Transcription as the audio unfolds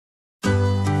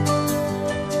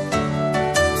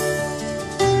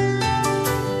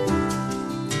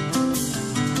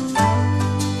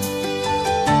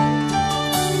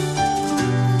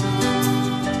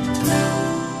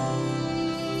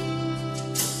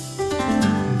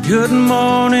Good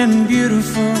morning,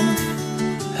 beautiful.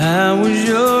 How was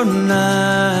your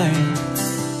night?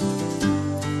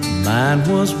 Mine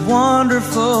was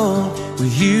wonderful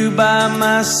with you by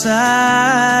my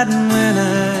side. And when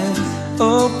I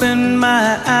opened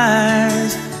my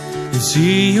eyes and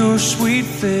see your sweet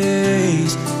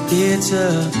face, it's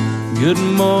a good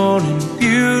morning,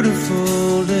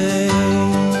 beautiful day.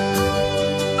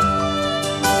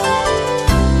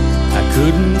 I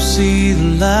couldn't see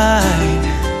the light,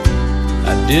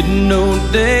 I didn't know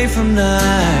day from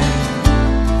night,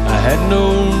 I had no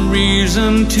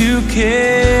reason to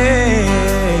care.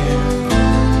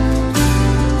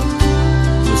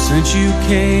 But since you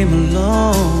came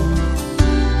along,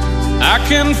 I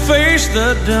can face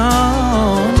the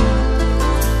dawn,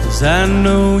 'cause I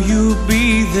know you'll be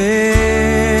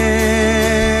there.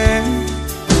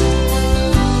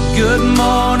 Good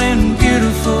morning,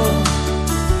 beautiful.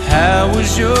 How was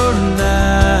your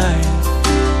night?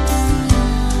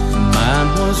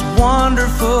 Mine was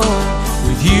wonderful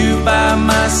with you by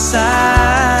my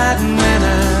side. And when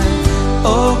I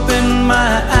opened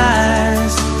my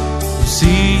eyes to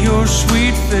see your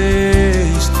sweet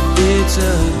face, it's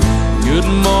a good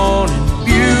morning,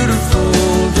 beautiful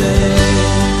day.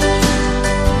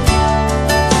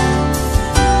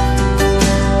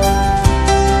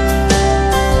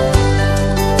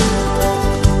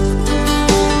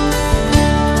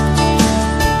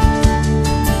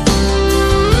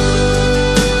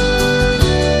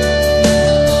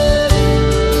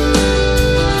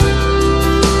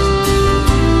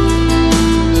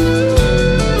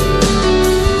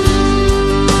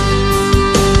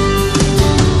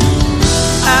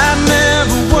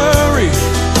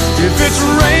 It's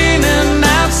raining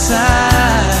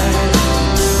outside,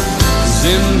 'cause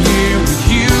in here with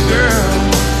you, girl,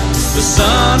 the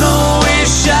sun always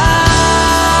shines.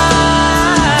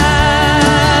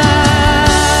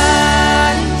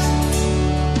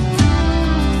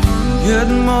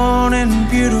 Good morning,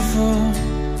 beautiful.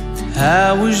 How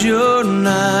was your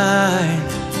night?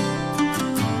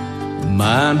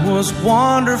 Mine was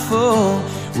wonderful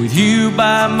with you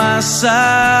by my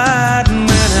side. And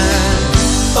when I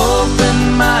open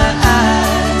my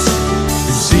eyes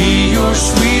and see your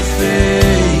sweet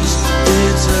face,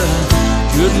 it's a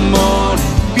good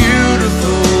morning,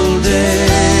 beautiful day.